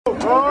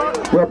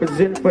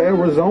Representing for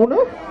Arizona.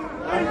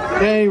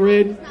 They ain't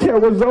ready.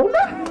 Arizona.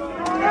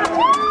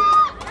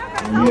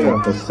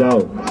 Yeah, for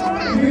sure.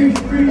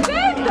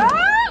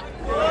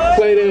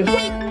 Play this.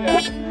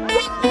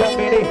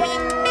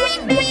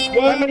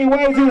 How many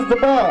ways is the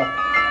bar?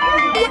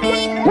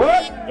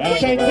 What?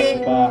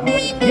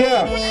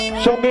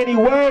 Yeah, so many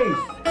ways.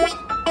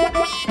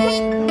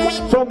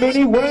 So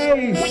many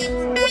ways.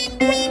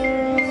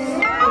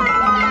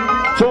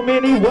 So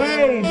many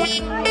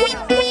ways.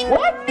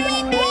 What?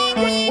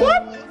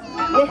 What?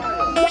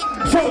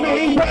 So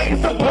many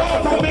ways to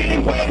ball, so many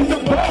ways to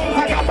ball.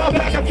 I got my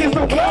back against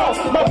the wall,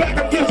 my back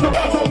against the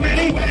wall. So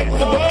many ways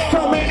to ball,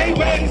 so many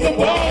ways to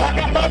ball. I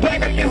got my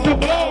back against the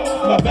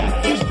wall, my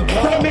back against the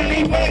wall. So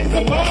many ways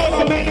to ball,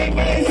 so many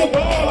ways to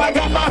ball. I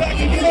got my back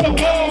against the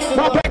wall,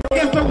 my back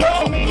against the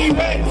wall. So many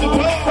ways to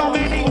ball, so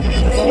many ways.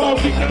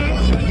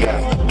 Yeah.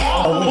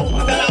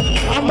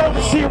 I'm on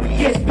the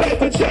serious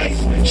paper chase.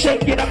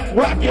 Shake it up,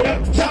 rock it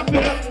up, chop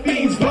it up,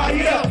 beans, fly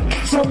it up.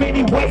 So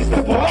many ways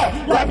to ball.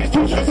 Life is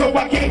too short, so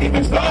I can't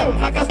even stall.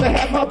 I got to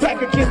have my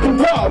back against the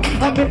wall.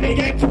 I'm in the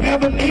game too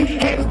heavily.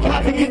 Haters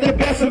plot to get the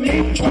best of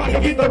me. Trying to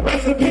get the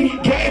recipe.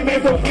 Game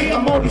ain't for free.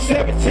 I'm only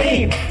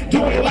 17.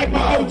 Doing it like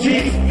my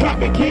OGs.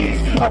 Dropping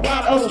keys.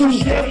 Around us two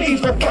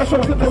shitties. The first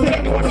one to the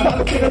second one. About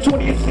to get a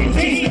 20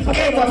 CTs. I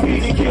made my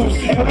PDQs.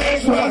 And my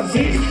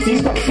XYZs.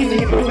 These folks see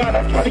me in the round.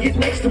 I'm trying to get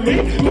next to me.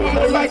 You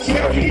know like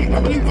charity. I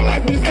believe my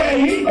life is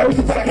steady. Ever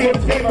since I came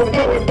to stand for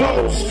going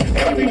blows.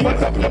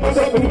 Everyone's up, let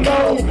myself in low.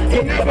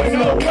 You never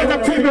know when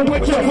I'm creeping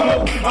with your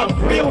hoe. I'm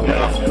thrilled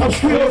up, I'm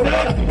thrilled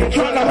up. And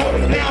trying to hold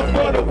it down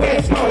for the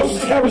West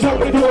Coast.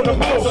 Arizona doing the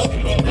most.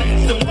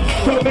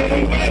 So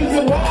many ways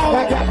to wall.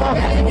 I got my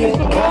back against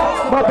the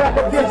wall. My back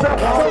against the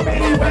wall. So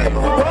many ways to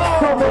wall.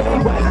 So many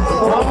ways to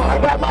wall. I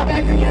got my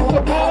back against the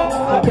wall.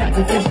 My back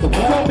against the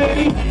wall.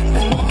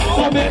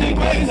 So many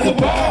ways to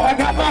wall. I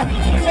got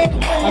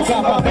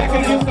my back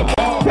against the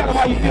wall. Tell them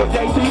how you feel,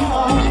 JT.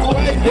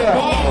 Yeah.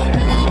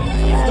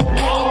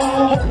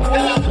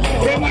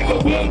 Like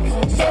a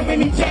book, so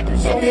many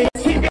chapters, so many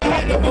keep your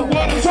head up the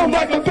water. So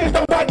like a fish,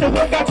 don't bite the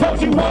hook, I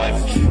told you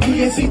once.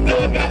 PNC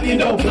thug got me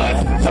no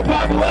plus.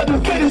 Survival of the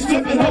fittest,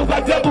 flipping hoes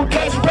like double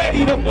dutch,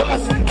 ready to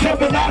bust.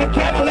 Jumping out of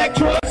Cadillac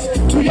trucks.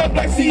 Two young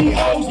black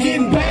CEOs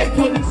getting paid,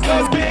 pulling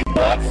stuff, big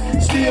bucks.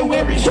 Still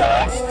wearing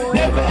shorts.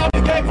 Never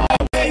ever came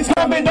always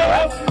coming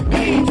up.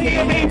 BT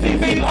and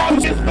MTV, all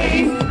just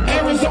me.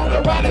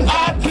 Arizona riders,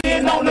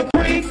 I-10 on the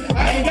creek.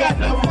 I ain't got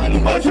no money,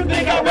 but you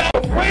think I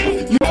rap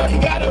free? You already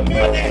got a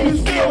million, you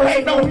still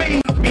hate on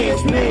me.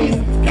 Bitch, please,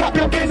 cop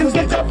your business,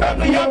 get your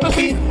family off the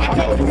seat. I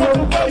told you once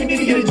before, you need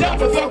to get a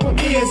job and fuck with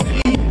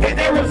BNC. In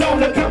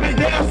Arizona, coming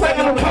down,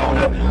 second on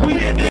corner. We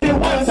did it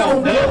once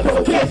on there,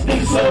 so catch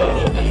these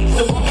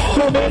subs.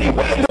 So many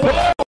ways to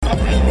ball.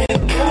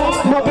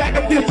 My back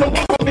against the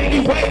wall, so many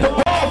ways to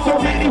ball. So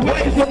many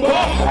ways to ball.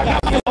 I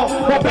got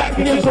my back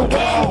against the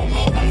wall.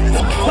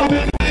 So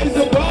many ways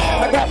to ball.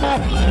 I got my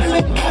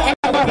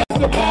back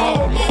against the wall.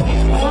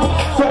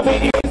 So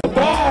many ways to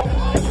ball.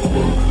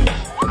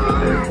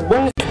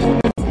 What?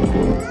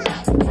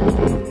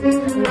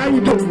 How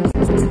you doing?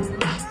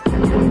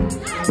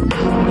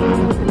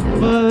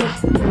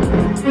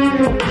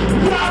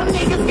 Y'all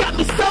niggas got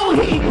me so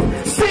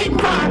heated. Sick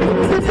body.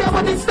 The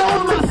devil that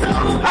stole my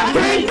soul. I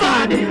can't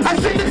find it. I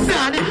should have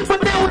signed it, but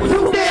now it's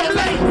too damn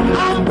late.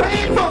 I'm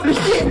paying for the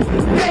shit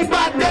day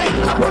by day.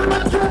 I put my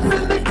trust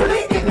in the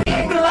clique and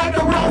acting like a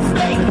raw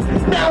steak.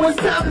 Now it's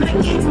time to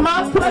eat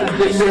my plate.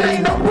 This shit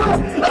ain't no work.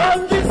 I'm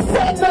just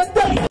setting a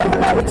date.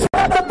 Everybody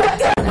try to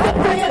back up. I'm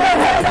bringing her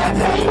head. I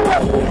tell you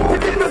what. To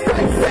get the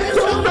same sense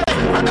of the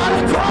I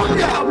gotta call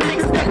y'all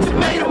niggas that you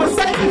made a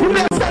mistake. You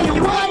never say you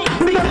right.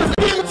 Because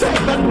it's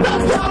irritating. But not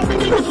y'all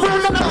niggas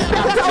running up.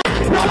 Not y'all.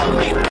 No, I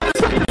mean, I'm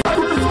trying to talk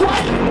with the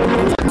squad.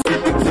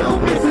 152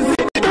 misses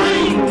in the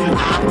green.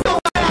 I'm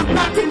going out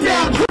knocking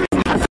down trees.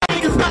 I say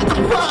niggas not the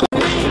fuck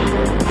me.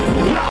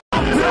 Y'all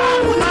die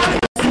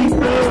tonight.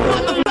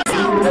 What the fuck?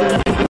 Y'all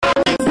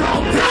niggas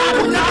gon' die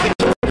tonight.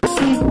 What the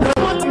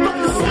fuck?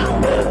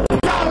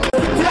 Y'all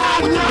niggas die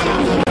tonight.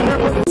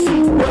 What the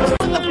fuck?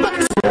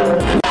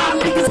 Y'all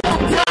niggas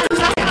gon' die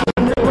tonight.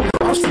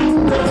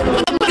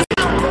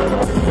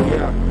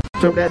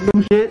 Yeah. So that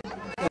new shit.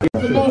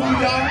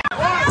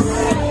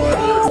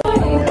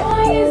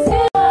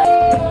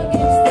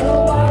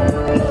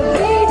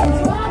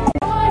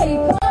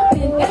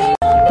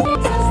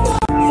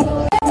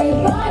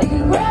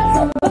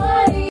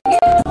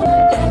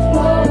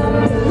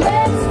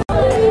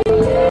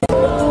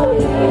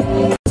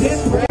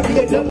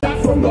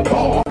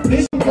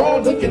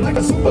 Looking like a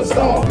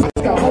superstar.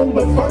 I got home,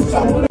 but first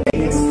I wanna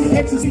dance.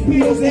 Ecstasy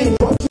pills and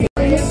drugs she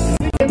ran.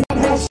 Thinking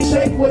about how she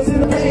shake was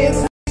in her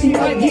hands. She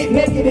might get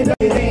naked in her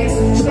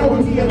dance.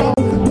 Showing me alone.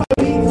 My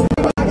beats.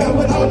 I got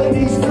with all of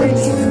these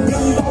freaks.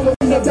 Young baller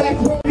in the back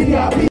row,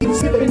 VIP.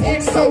 Sipping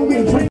XO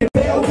and drinking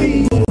LV.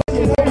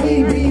 You know me,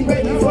 be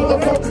ready for the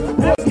fuck.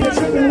 Boys get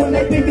tripping when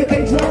they think that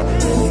they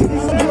drunk. See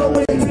some girl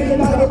when they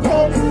getting out of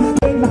coke.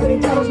 When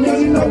 90 pounds, nigga,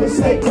 you know it's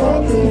stay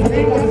crunk.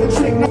 Ain't got the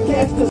trick, no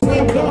cash to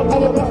slam dunk.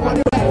 All about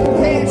my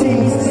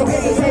panties.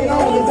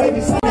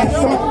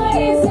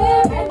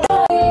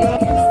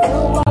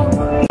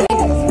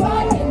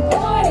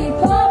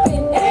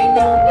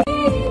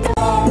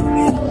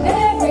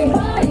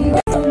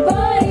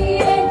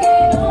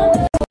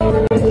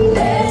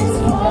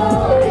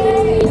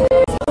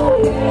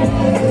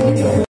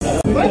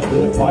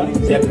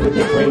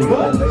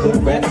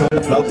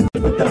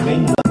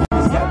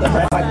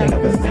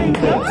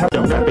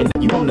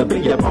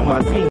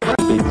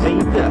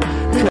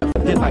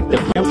 Just like the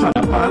film, trying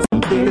to find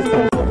some things.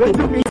 Don't go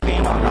with me,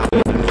 fam. All I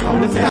live is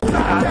on the south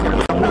side.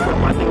 I don't know where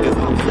my niggas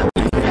on. Know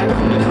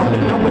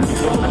what you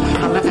doing.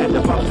 Holla at the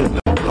bosses,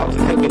 no blocks,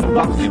 taking the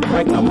blocks,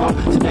 breaking them off.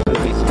 To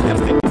negotiate,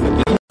 never think we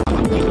forget.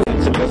 I'm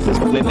getting some races,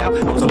 rolling out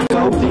on some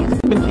gold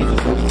things. Been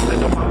Jesus, let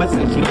the mama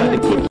say she love the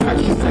kid.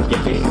 She suck your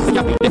bitch. See,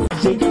 I be that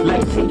shit,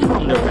 like, see,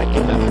 on the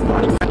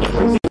record.